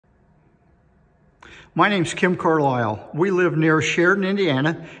My name's Kim Carlisle. We live near Sheridan,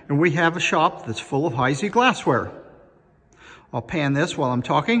 Indiana, and we have a shop that's full of Heisey glassware. I'll pan this while I'm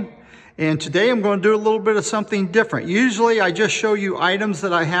talking. And today I'm going to do a little bit of something different. Usually I just show you items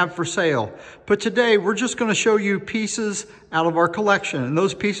that I have for sale. But today we're just going to show you pieces out of our collection. And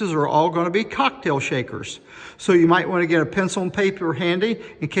those pieces are all going to be cocktail shakers. So you might want to get a pencil and paper handy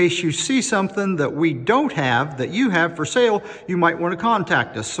in case you see something that we don't have, that you have for sale, you might want to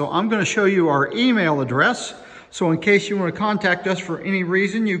contact us. So I'm going to show you our email address. So in case you want to contact us for any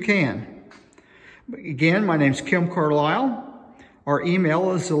reason, you can. Again, my name's Kim Carlisle. Our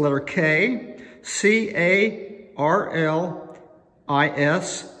email is the letter K, CARLISL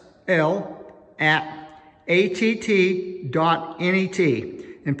at att.net.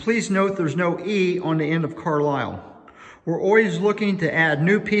 And please note there's no E on the end of Carlisle. We're always looking to add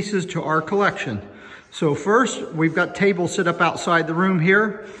new pieces to our collection. So first, we've got tables set up outside the room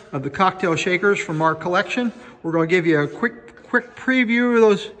here of the cocktail shakers from our collection. We're going to give you a quick preview of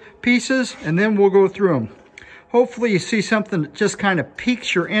those pieces, and then we'll go through them. Hopefully you see something that just kind of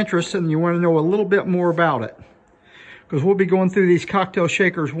piques your interest and you want to know a little bit more about it. Because we'll be going through these cocktail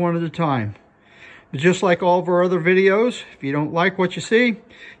shakers one at a time. But just like all of our other videos, if you don't like what you see,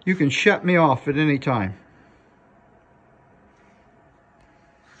 you can shut me off at any time.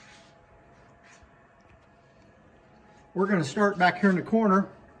 We're going to start back here in the corner.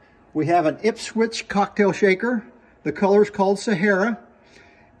 We have an Ipswich cocktail shaker. The color is called Sahara.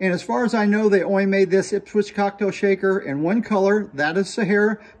 And as far as I know, they only made this Ipswich cocktail shaker in one color, that is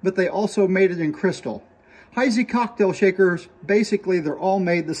Sahara, but they also made it in crystal. Heisey cocktail shakers, basically they're all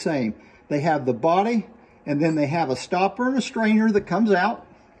made the same. They have the body, and then they have a stopper and a strainer that comes out.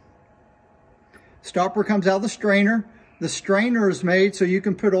 Stopper comes out of the strainer. The strainer is made so you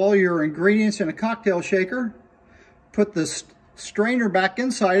can put all your ingredients in a cocktail shaker. Put the strainer back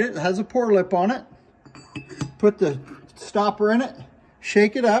inside it. It has a pour lip on it. Put the stopper in it.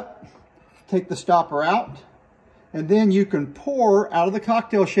 Shake it up, take the stopper out, and then you can pour out of the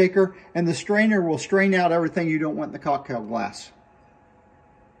cocktail shaker and the strainer will strain out everything you don't want in the cocktail glass.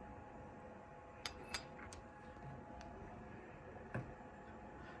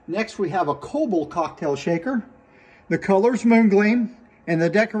 Next we have a Cobalt cocktail shaker. The color's Moongleam and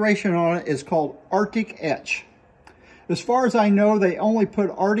the decoration on it is called Arctic Etch. As far as I know, they only put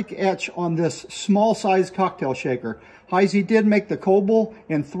Arctic Etch on this small size cocktail shaker. Heisey did make the Cobalt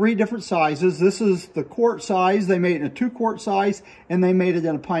in 3 different sizes. This is the quart size. They made it in a 2-quart size, and they made it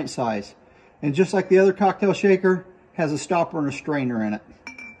in a pint size. And just like the other cocktail shaker, has a stopper and a strainer in it.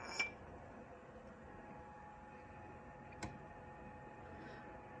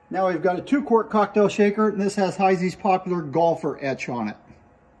 Now we've got a 2-quart cocktail shaker, and this has Heisey's popular golfer etch on it.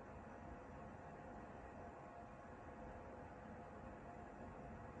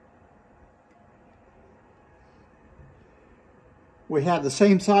 We have the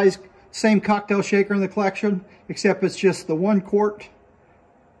same size, same cocktail shaker in the collection, except it's just the 1 quart,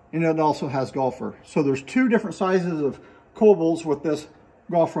 and it also has golfer. So there's 2 different sizes of Cobalts with this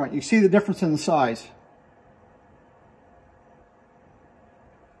golf front. You see the difference in the size.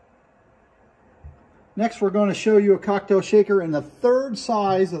 Next, we're going to show you a cocktail shaker in the 3rd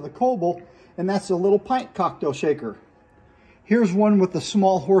size of the Cobalt, and that's a little pint cocktail shaker. Here's one with the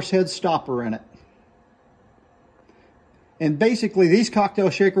small horsehead stopper in it. And basically, these cocktail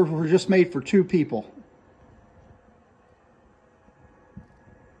shakers were just made for 2 people.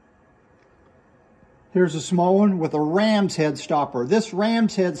 Here's a small one with a ram's head stopper. This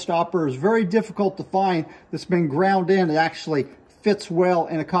ram's head stopper is very difficult to find that's been ground in. It actually fits well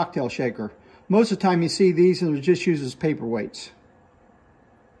in a cocktail shaker. Most of the time you see these and they're just used as paperweights.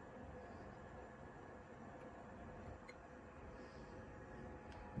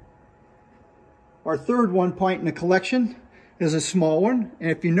 Our 3rd 1 pint in the collection is a small one,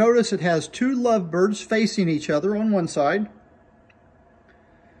 and if you notice, it has 2 lovebirds facing each other on one side,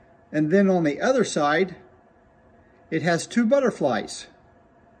 and then on the other side it has 2 butterflies.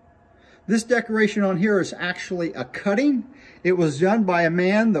 This decoration on here is actually a cutting. It was done by a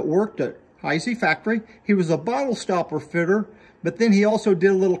man that worked at Heisey factory. He was a bottle stopper fitter, but then he also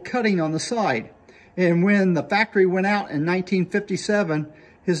did a little cutting on the side. And when the factory went out in 1957,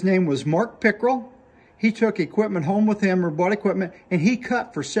 his name was Mark Pickrell. He took equipment home with him, or bought equipment, and he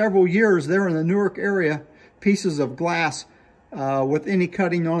cut for several years there in the Newark area pieces of glass with any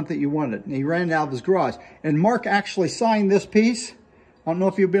cutting on it that you wanted. And he ran it out of his garage. And Mark actually signed this piece. I don't know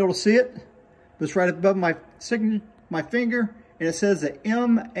if you'll be able to see it, but it's right above my signature, my finger, and it says the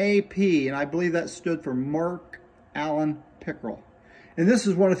MAP, and I believe that stood for Mark Allen Pickrell. And this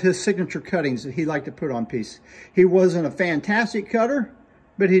is one of his signature cuttings that he liked to put on pieces. He wasn't a fantastic cutter,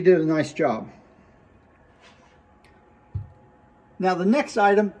 but he did a nice job. Now the next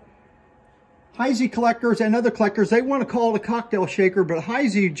item, Heisey collectors and other collectors, they want to call it a cocktail shaker, but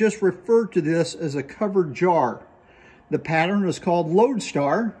Heisey just referred to this as a covered jar. The pattern is called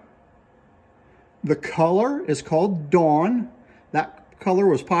Lodestar. The color is called Dawn. That color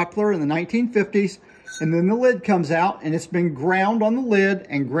was popular in the 1950s. And then the lid comes out, and it's been ground on the lid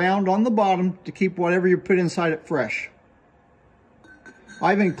and ground on the bottom to keep whatever you put inside it fresh.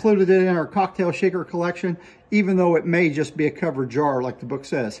 I've included it in our cocktail shaker collection, even though it may just be a covered jar like the book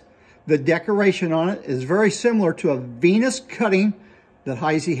says. The decoration on it is very similar to a Venus cutting that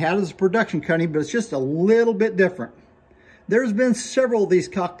Heisey had as a production cutting, but it's just a little bit different. There's been several of these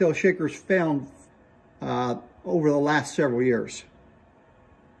cocktail shakers found over the last several years.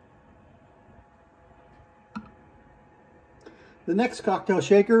 The next cocktail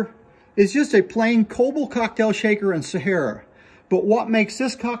shaker is just a plain cobalt cocktail shaker in Sahara. But what makes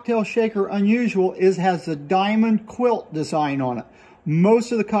this cocktail shaker unusual is it has the diamond quilt design on it.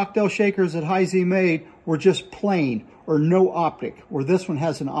 Most of the cocktail shakers that Heisey made were just plain or no optic, where this one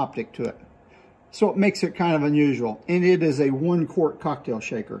has an optic to it. So it makes it kind of unusual. And it is a 1-quart cocktail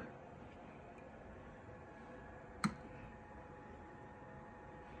shaker.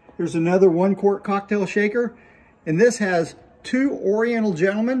 Here's another 1-quart cocktail shaker. And this has 2 Oriental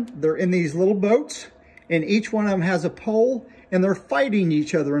gentlemen. They're in these little boats. And each one of them has a pole. And they're fighting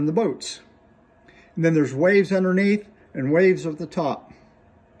each other in the boats. And then there's waves underneath and waves at the top.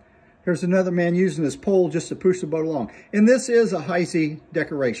 Here's another man using his pole just to push the boat along. And this is a Heisey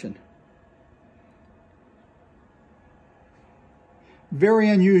decoration. Very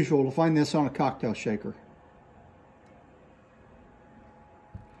unusual to find this on a cocktail shaker.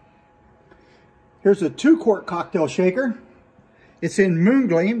 Here's a 2-quart cocktail shaker. It's in Moon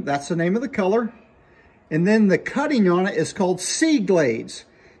Gleam. That's the name of the color. And then the cutting on it is called Sea Glades.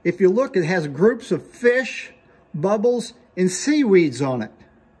 If you look, it has groups of fish, bubbles, and seaweeds on it.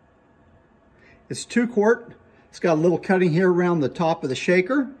 It's 2-quart. It's got a little cutting here around the top of the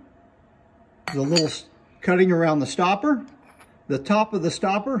shaker. There's a little cutting around the stopper. The top of the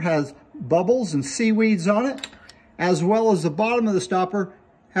stopper has bubbles and seaweeds on it, as well as the bottom of the stopper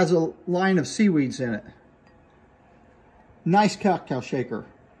has a line of seaweeds in it. Nice cocktail shaker.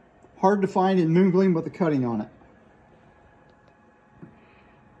 Hard to find in Moon Gleam with the cutting on it.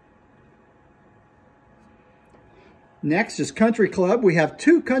 Next is Country Club. We have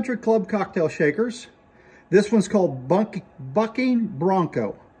 2 Country Club cocktail shakers. This one's called Bucking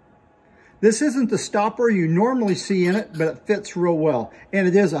Bronco. This isn't the stopper you normally see in it, but it fits real well. And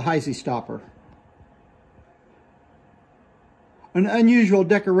it is a Heisey stopper. An unusual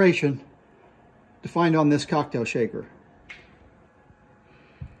decoration to find on this cocktail shaker.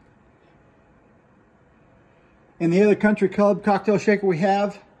 And the other Country Club cocktail shaker we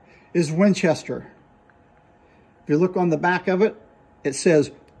have is Winchester. If you look on the back of it, it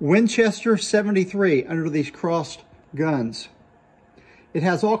says Winchester 73 under these crossed guns. It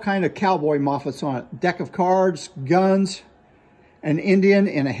has all kind of cowboy motifs on it. Deck of cards, guns, an Indian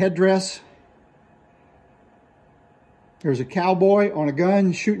in a headdress. There's a cowboy on a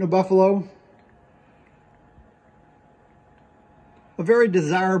gun shooting a buffalo. A very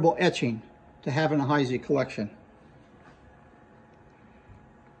desirable etching to have in a Heisey collection.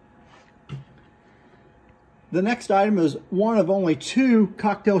 The next item is one of only 2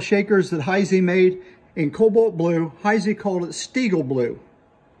 cocktail shakers that Heisey made in cobalt blue. Heisey called it Stiegel Blue.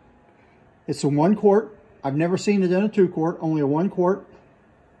 It's a 1-quart. I've never seen it in a 2-quart, only a 1-quart.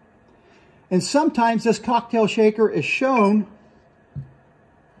 And sometimes this cocktail shaker is shown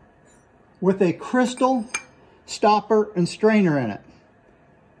with a crystal stopper and strainer in it.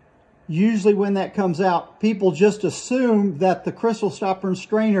 Usually when that comes out, people just assume that the crystal stopper and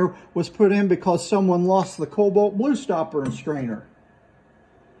strainer was put in because someone lost the cobalt blue stopper and strainer.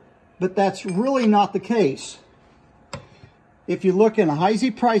 But that's really not the case. If you look in a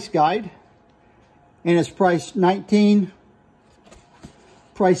Heisey price guide, and it's priced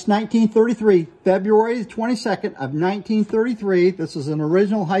 $19.33, February 22nd of 1933. This is an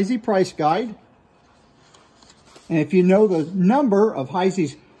original Heisey price guide. And if you know the number of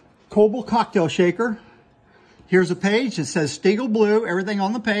Heisey's cobalt cocktail shaker, here's a page that says Stiegel Blue, everything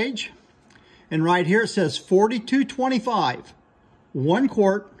on the page. And right here it says 4225,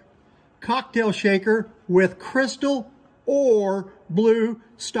 1-quart cocktail shaker with crystal or blue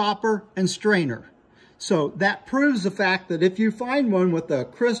stopper and strainer. So that proves the fact that if you find one with a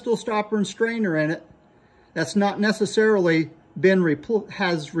crystal stopper and strainer in it, that's not necessarily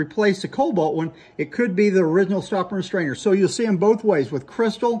has replaced a cobalt one. It could be the original stopper and strainer. So you'll see them both ways, with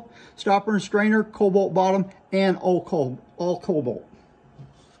crystal, stopper and strainer, cobalt bottom, and all cobalt.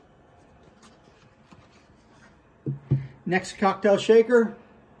 Next cocktail shaker.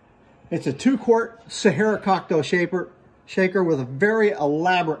 It's a 2-quart Sahara cocktail shaker with a very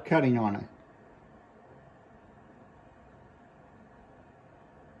elaborate cutting on it.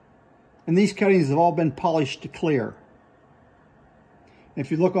 And these cuttings have all been polished to clear.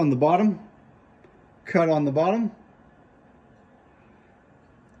 If you look on the bottom, cut on the bottom.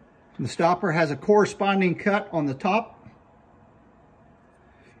 The stopper has a corresponding cut on the top.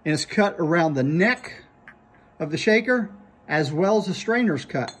 And it's cut around the neck of the shaker as well as the strainer's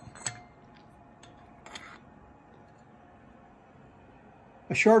cut.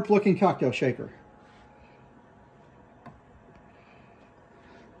 A sharp looking cocktail shaker.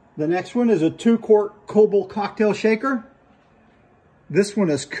 The next one is a 2-quart Cobalt cocktail shaker. This one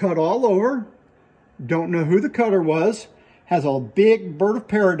is cut all over. Don't know who the cutter was. Has a big bird of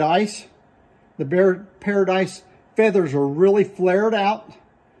paradise. The bird of paradise feathers are really flared out.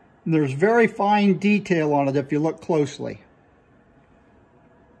 And there's very fine detail on it if you look closely.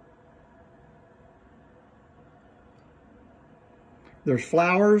 There's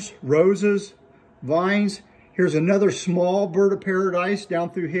flowers, roses, vines. Here's another small bird of paradise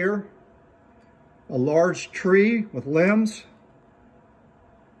down through here. A large tree with limbs.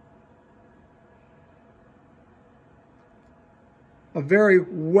 A very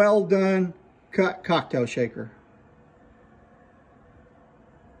well done cut cocktail shaker.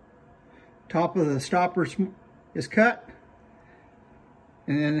 Top of the stopper is cut,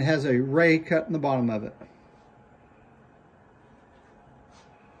 and then it has a ray cut in the bottom of it.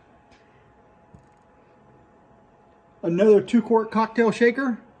 Another 2-quart cocktail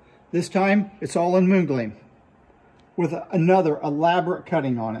shaker. This time it's all in moongleam with another elaborate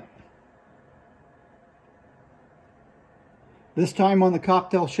cutting on it. This time on the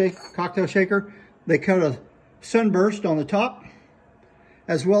cocktail shaker, they cut a sunburst on the top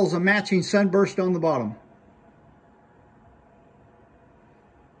as well as a matching sunburst on the bottom.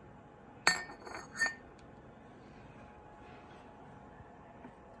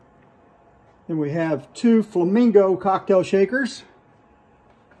 Then we have 2 flamingo cocktail shakers.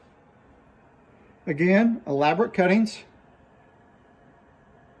 Again, elaborate cuttings.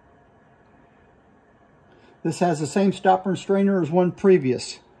 This has the same stopper and strainer as one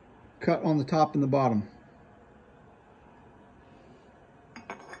previous, cut on the top and the bottom.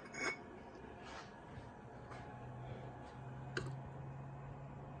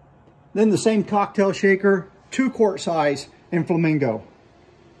 Then the same cocktail shaker, 2-quart size in flamingo.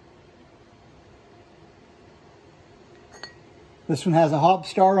 This one has a hop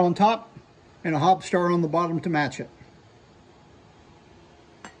star on top and a hop star on the bottom to match it.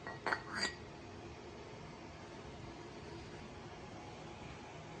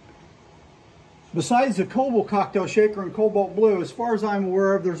 Besides the Cobalt cocktail shaker in cobalt blue, as far as I'm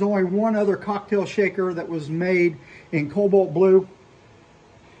aware of, there's only one other cocktail shaker that was made in cobalt blue,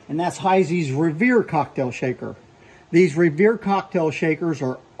 and that's Heisey's Revere cocktail shaker. These Revere cocktail shakers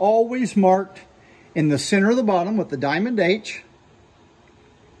are always marked in the center of the bottom with the diamond H.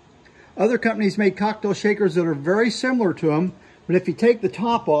 Other companies make cocktail shakers that are very similar to them, but if you take the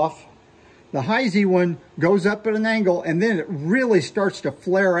top off, the Heisey one goes up at an angle and then it really starts to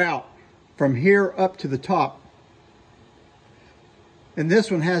flare out from here up to the top. And this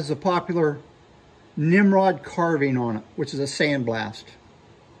one has the popular Nimrod carving on it, which is a sandblast.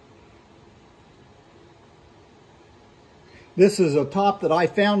 This is a top that I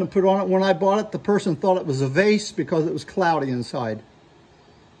found and put on it when I bought it. The person thought it was a vase because it was cloudy inside.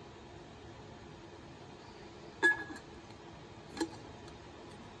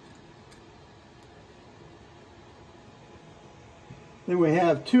 Then we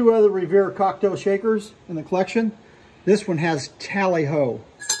have 2 other Revere cocktail shakers in the collection. This one has tally-ho.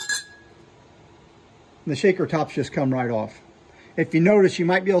 The shaker tops just come right off. If you notice, you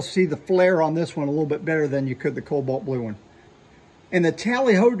might be able to see the flare on this one a little bit better than you could the cobalt blue one. And the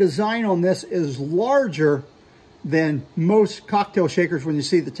tally-ho design on this is larger than most cocktail shakers when you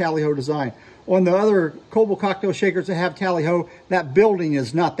see the tally-ho design. On the other cobalt cocktail shakers that have tally-ho, that building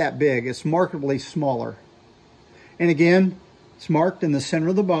is not that big. It's markedly smaller. And again, it's marked in the center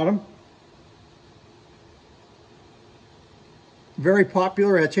of the bottom. Very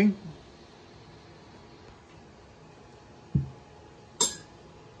popular etching.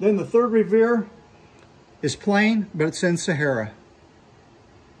 Then the third Revere is plain, but it's in Sahara.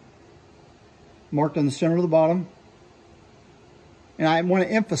 Marked on the center of the bottom. And I want to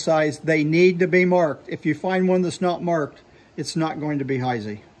emphasize, they need to be marked. If you find one that's not marked, it's not going to be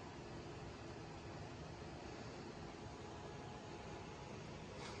Heisey.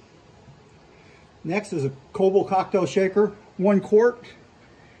 Next is a cobalt cocktail shaker, 1 quart.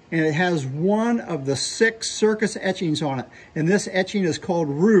 and it has one of the 6 circus etchings on it. And this etching is called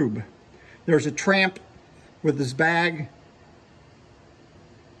Rube. There's a tramp with his bag,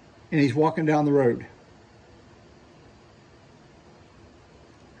 and he's walking down the road.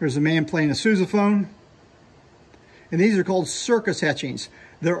 Here's a man playing a sousaphone. And these are called circus etchings.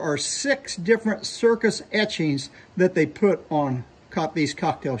 There are 6 different circus etchings that they put on these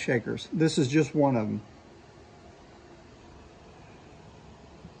cocktail shakers. This is just one of them.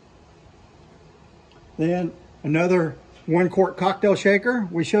 Then another 1-quart cocktail shaker.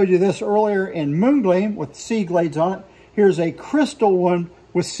 We showed you this earlier in Moongleam with seed glades on it. Here's a crystal one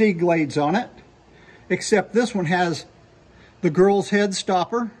with seed glades on it, except this one has the girl's head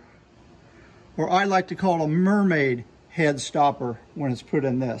stopper, or I like to call it a mermaid head stopper when it's put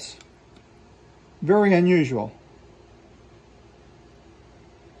in this. Very unusual.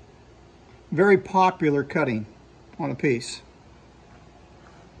 Very popular cutting on a piece.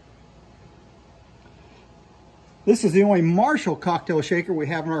 This is the only Marshall cocktail shaker we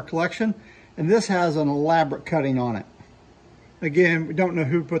have in our collection, and this has an elaborate cutting on it. Again, we don't know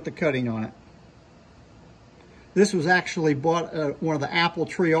who put the cutting on it. This was actually bought at one of the apple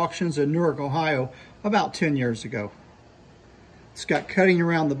tree auctions in Newark, Ohio about 10 years ago. It's got cutting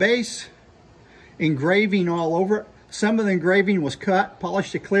around the base, engraving all over it. Some of the engraving was cut,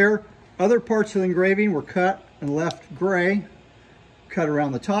 polished to clear. Other parts of the engraving were cut and left gray. Cut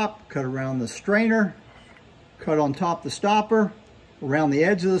around the top, cut around the strainer, cut on top the stopper, around the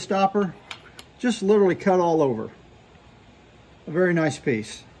edge of the stopper. Just literally cut all over. A very nice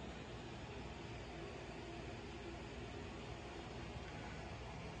piece.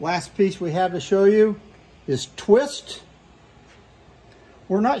 Last piece we have to show you is Twist.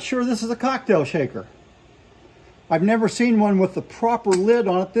 We're not sure this is a cocktail shaker. I've never seen one with the proper lid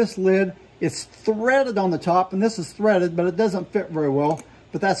on it. This lid is threaded on the top, and this is threaded, but it doesn't fit very well.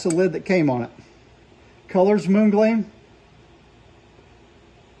 But that's the lid that came on it. Colors Moongleam.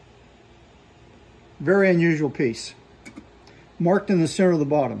 Very unusual piece. Marked in the center of the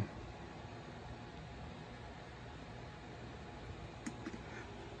bottom.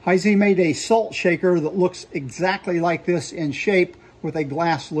 Heisey made a salt shaker that looks exactly like this in shape with a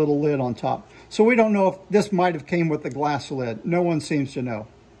glass little lid on top. So we don't know if this might have came with the glass lid. No one seems to know.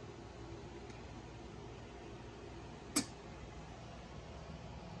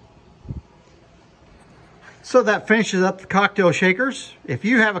 So that finishes up the cocktail shakers. If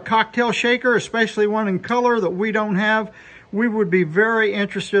you have a cocktail shaker, especially one in color that we don't have, we would be very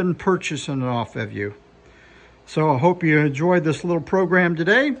interested in purchasing it off of you. So I hope you enjoyed this little program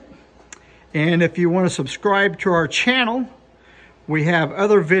today. And if you want to subscribe to our channel, we have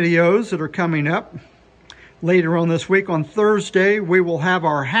other videos that are coming up. Later on this week on Thursday, we will have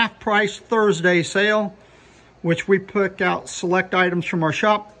our half price Thursday sale, which we pick out select items from our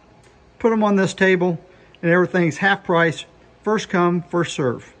shop, put them on this table, and everything's half price, first come, first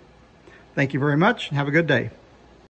serve. Thank you very much, and have a good day.